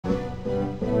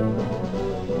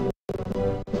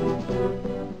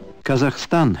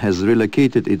Kazakhstan has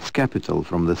relocated its capital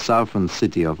from the southern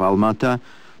city of Almaty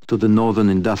to the northern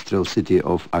industrial city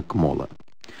of Akmola.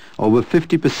 Over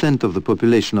 50% of the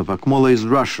population of Akmola is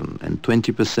Russian and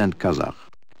 20% Kazakh.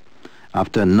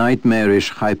 After a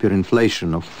nightmarish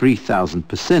hyperinflation of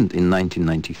 3,000% in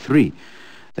 1993,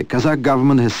 the Kazakh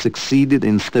government has succeeded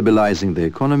in stabilizing the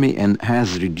economy and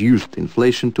has reduced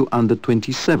inflation to under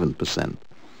 27%.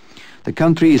 The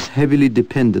country is heavily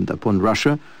dependent upon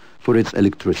Russia for its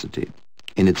electricity.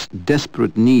 In its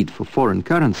desperate need for foreign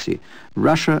currency,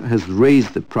 Russia has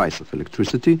raised the price of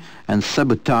electricity and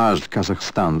sabotaged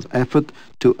Kazakhstan's effort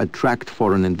to attract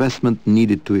foreign investment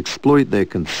needed to exploit their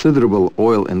considerable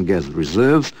oil and gas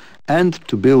reserves and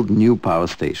to build new power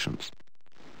stations.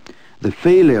 The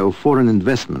failure of foreign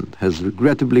investment has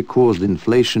regrettably caused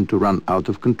inflation to run out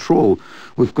of control,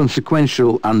 with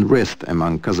consequential unrest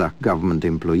among Kazakh government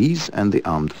employees and the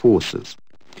armed forces.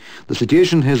 The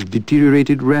situation has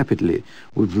deteriorated rapidly,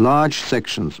 with large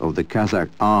sections of the Kazakh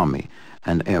army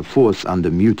and air force under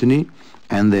mutiny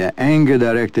and their anger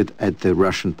directed at the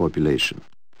Russian population.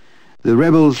 The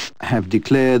rebels have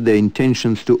declared their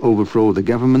intentions to overthrow the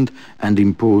government and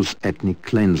impose ethnic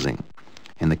cleansing.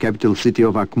 In the capital city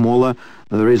of Akmola,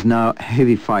 there is now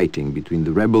heavy fighting between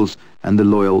the rebels and the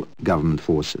loyal government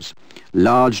forces.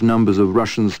 Large numbers of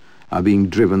Russians are being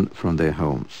driven from their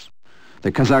homes.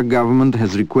 The Kazakh government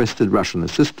has requested Russian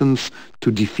assistance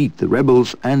to defeat the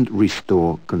rebels and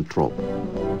restore control.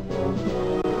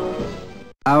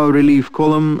 Our relief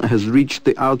column has reached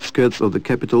the outskirts of the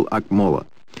capital Akmola.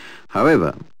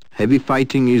 However, heavy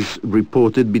fighting is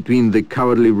reported between the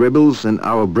cowardly rebels and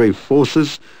our brave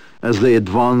forces as they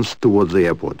advance towards the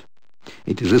airport.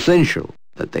 It is essential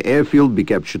that the airfield be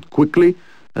captured quickly,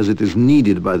 as it is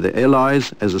needed by the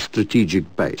Allies as a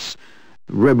strategic base.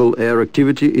 Rebel air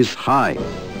activity is high.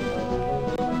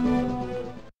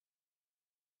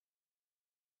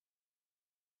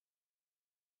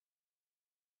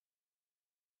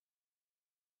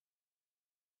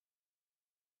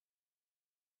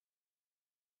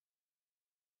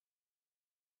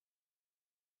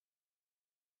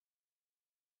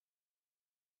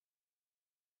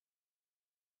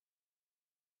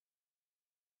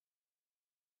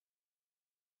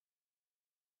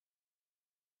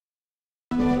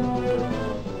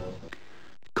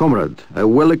 Comrade, a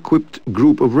well-equipped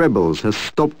group of rebels has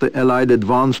stopped the Allied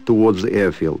advance towards the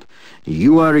airfield.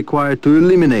 You are required to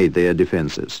eliminate their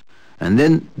defenses and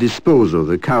then dispose of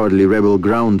the cowardly rebel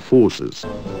ground forces.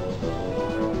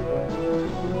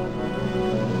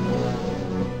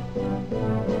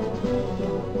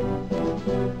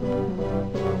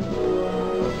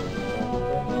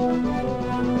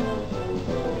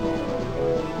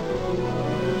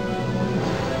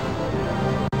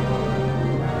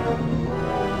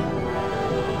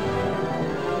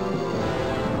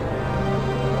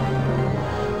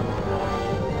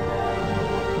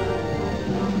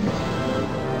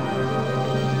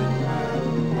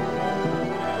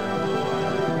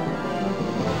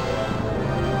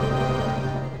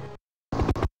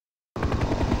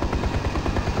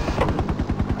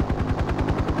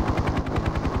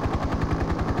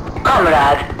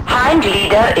 Comrade, Hind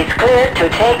leader is cleared to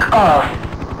take off.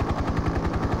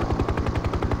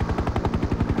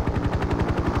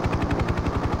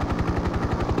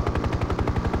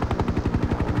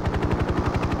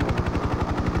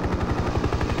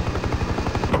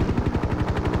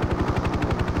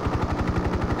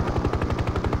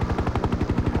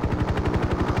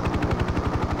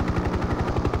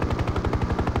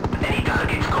 Any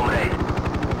targets, comrade?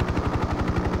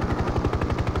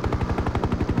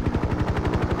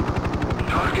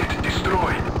 Target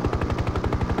destroyed.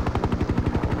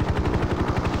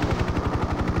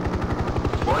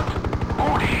 What?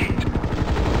 Good hit.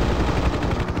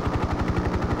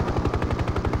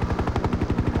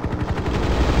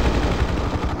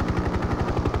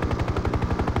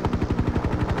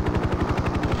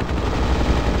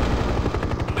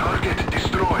 Target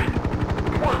destroyed.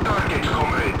 What target,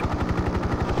 comrade?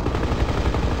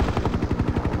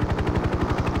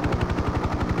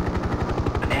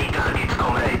 Any targets,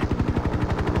 comrade?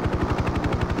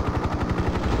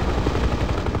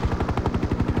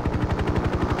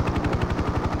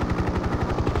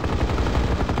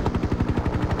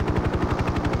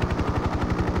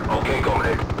 Okay,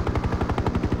 comrade.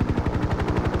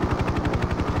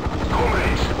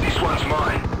 Comrades, this one's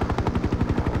mine.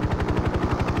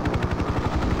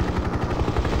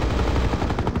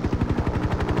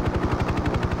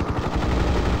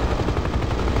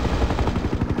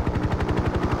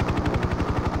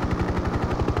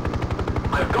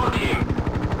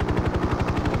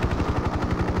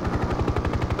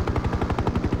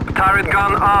 Turret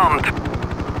gun armed.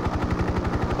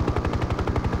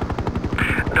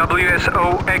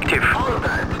 WSO active.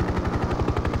 Contact.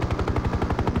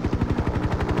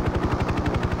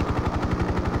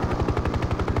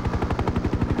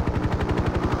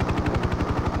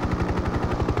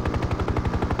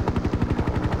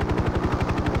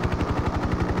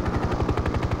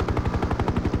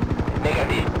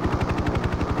 Negative.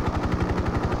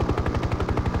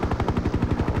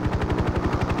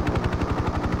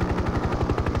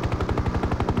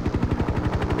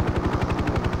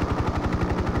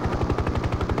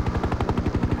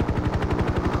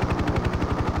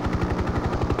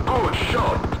 Good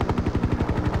shot.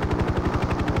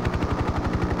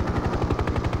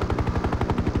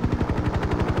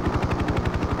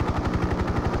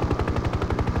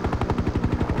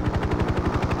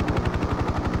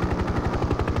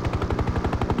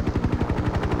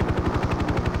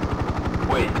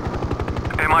 Wait.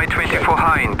 Mi-24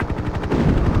 Hind.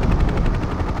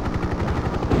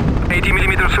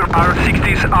 80mm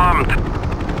R-60s armed.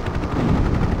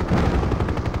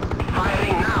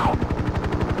 Firing now.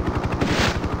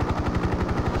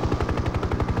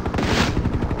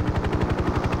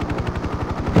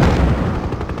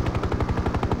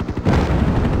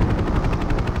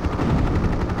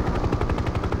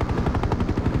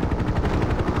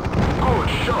 Good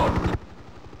shot.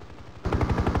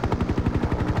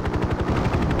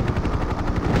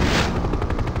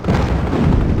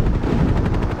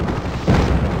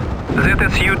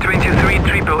 ZSU-23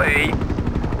 AAA.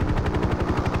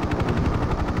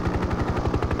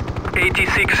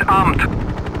 86 armed.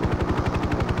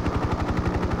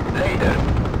 Later.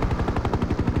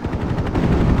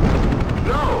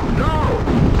 No, no.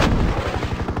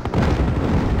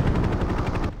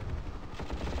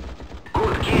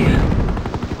 Good kill.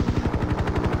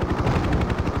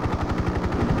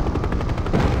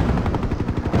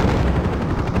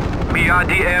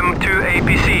 BRDM-2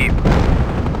 APC.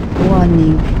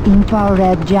 Warning,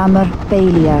 infrared jammer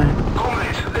failure.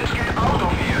 Comrades, let's get out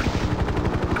of here.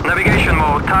 Navigation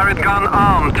mode. Turret gun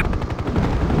armed.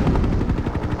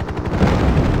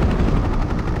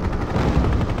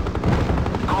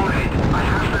 Comrade, I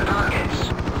have the targets.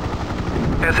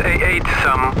 SA-8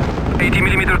 some.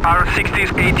 80mm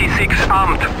R-60s 86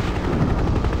 armed.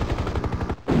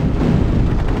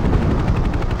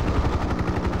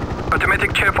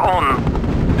 Automatic chef on.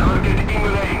 Target in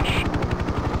range.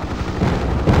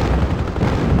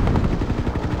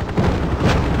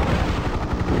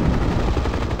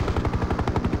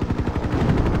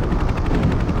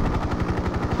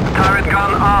 Turret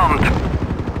gun armed.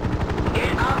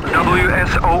 Get up there.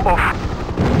 WSO off.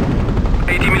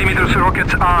 80mm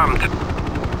rockets armed.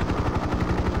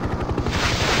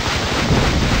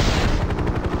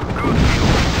 Good kill.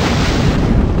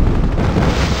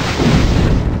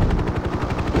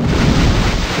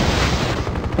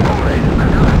 Comrade,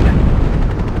 attack.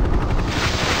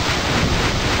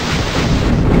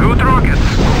 Good rockets.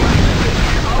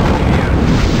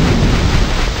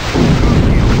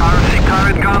 RC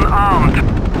turret gun armed.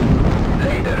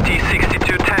 Later.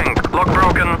 T-62 tank. Lock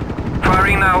broken.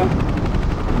 Firing now.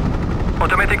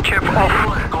 Automatic chef off.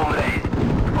 Comrade.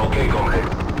 Okay, comrade.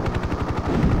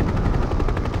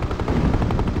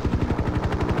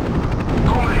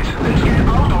 Comrades, let's get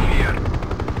out of here.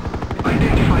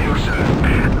 Identify yourself.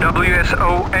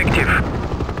 WSO active.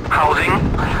 Housing.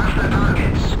 I have the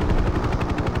targets.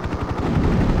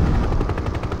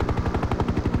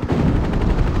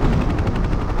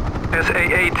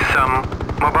 SA-8 some.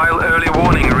 Mobile early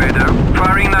warning radar.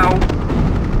 Firing now.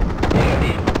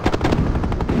 Negative.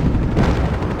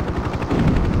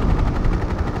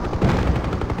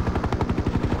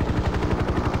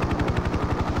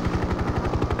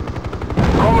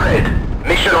 Comrade,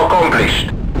 mission accomplished.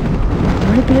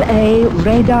 AAA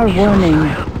radar warning.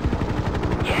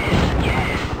 Yes,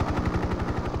 yes.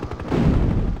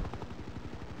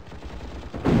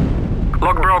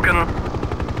 Lock broken.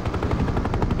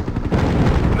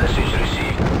 Message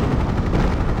received.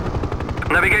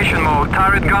 Navigation mode.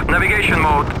 Turret gun. Navigation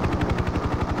mode.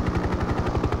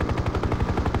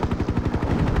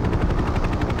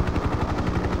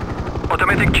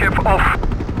 Automatic chef off.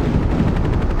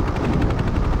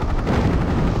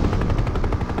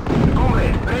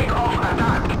 Comrade, break off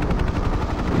attack.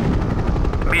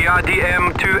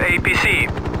 BRDM-2 APC.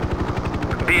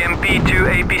 BMP-2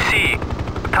 APC.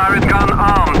 Turret gun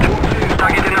armed.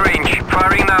 Target in range.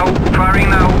 Firing now. Firing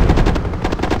now.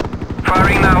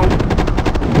 Firing now.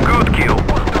 Good kill.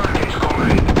 What targets,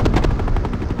 comrade?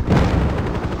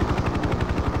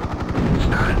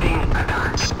 Starting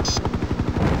attack.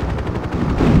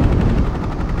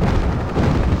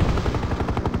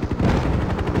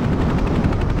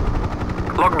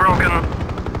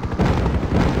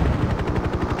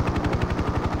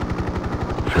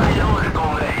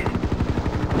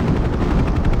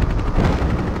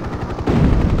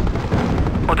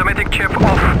 Automatic chef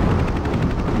off.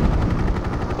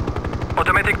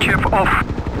 Automatic chef off.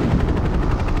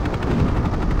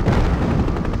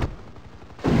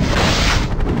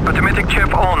 Automatic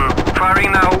chef on.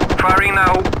 Firing now. Firing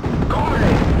now. Comrade,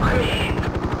 I'm hit.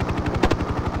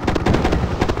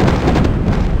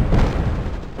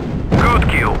 Good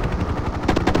kill.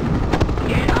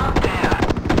 Get up there.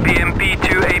 BMP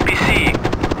to APC.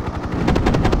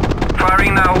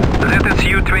 Firing now.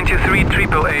 ZSU 23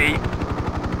 AAA.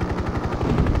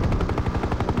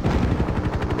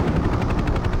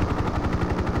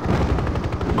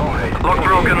 Comrade, Lock can you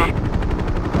broken. hear me?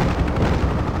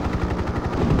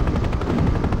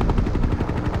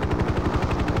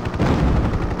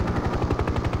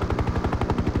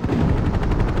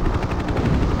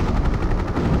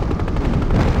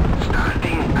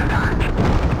 Starting attack.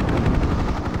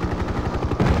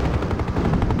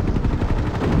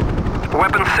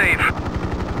 Weapon safe.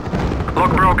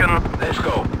 Lock broken. Let's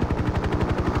go.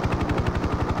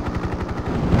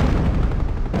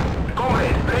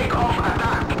 Comrade, break off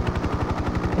attack.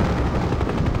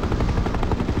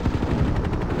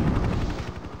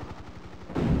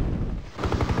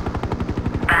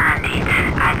 Bandit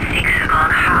at 6 on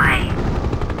high.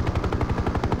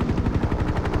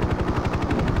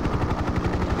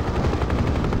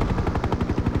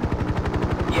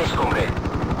 Yes, comrade.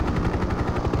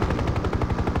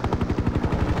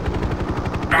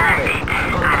 Bandit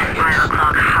at 5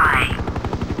 o'clock high.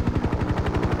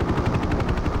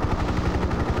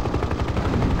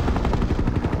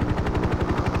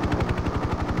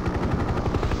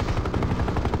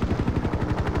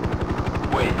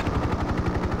 Wait.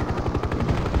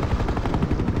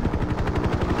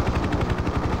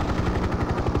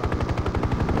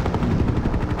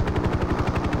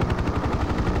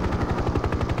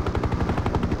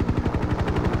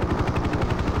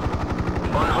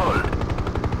 On hold.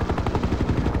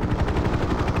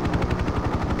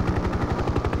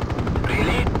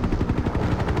 Really?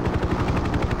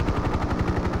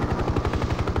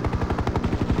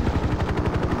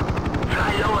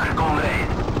 Fly lower, comrade.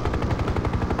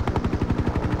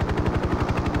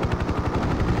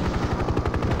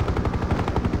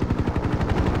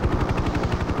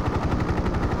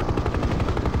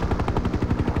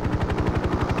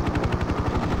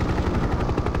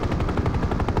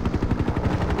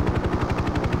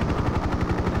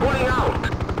 Pulling out.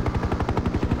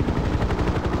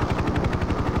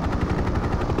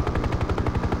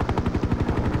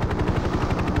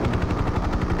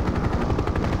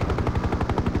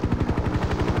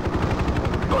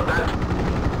 Got that?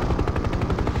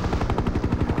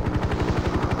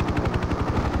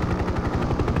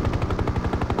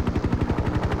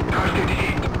 Target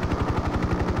hit.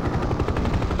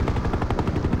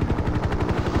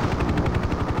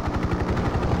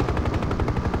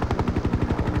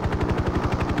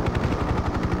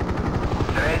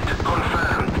 Threat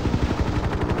confirmed.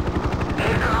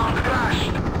 Aircraft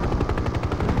crashed.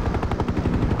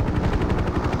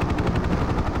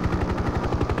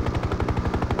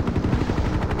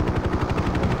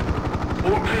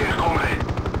 All clear, comrade.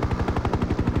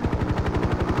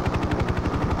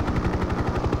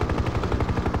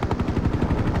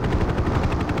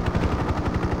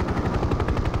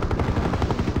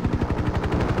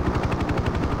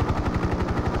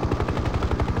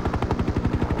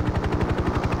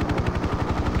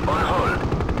 On hold.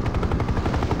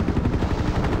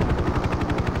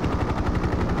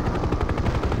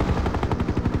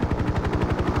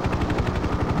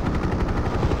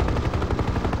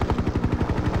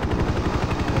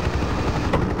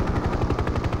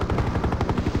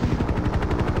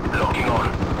 Locking on.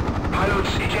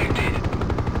 Pilots ejected.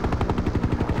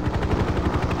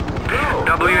 Go!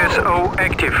 WSO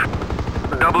active.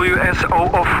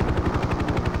 WSO off.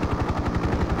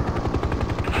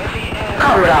 Heavy air.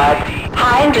 Comrade,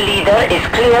 Hind leader is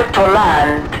cleared to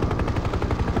land.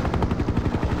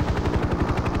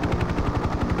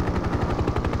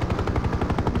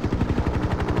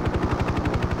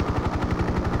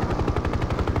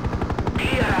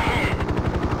 Clear ahead.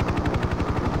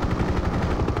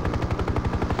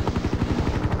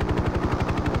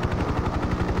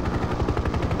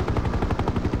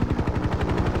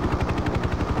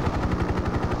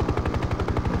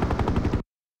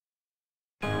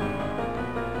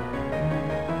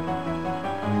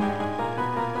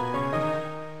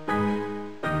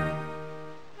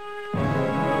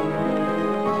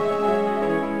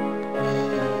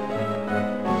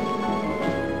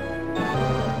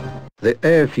 The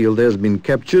airfield has been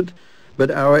captured,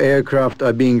 but our aircraft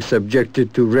are being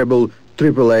subjected to rebel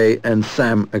AAA and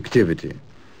SAM activity.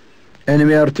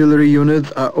 Enemy artillery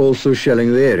units are also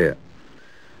shelling the area.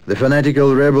 The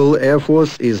fanatical rebel air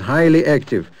force is highly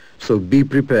active, so be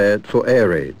prepared for air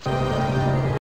raids.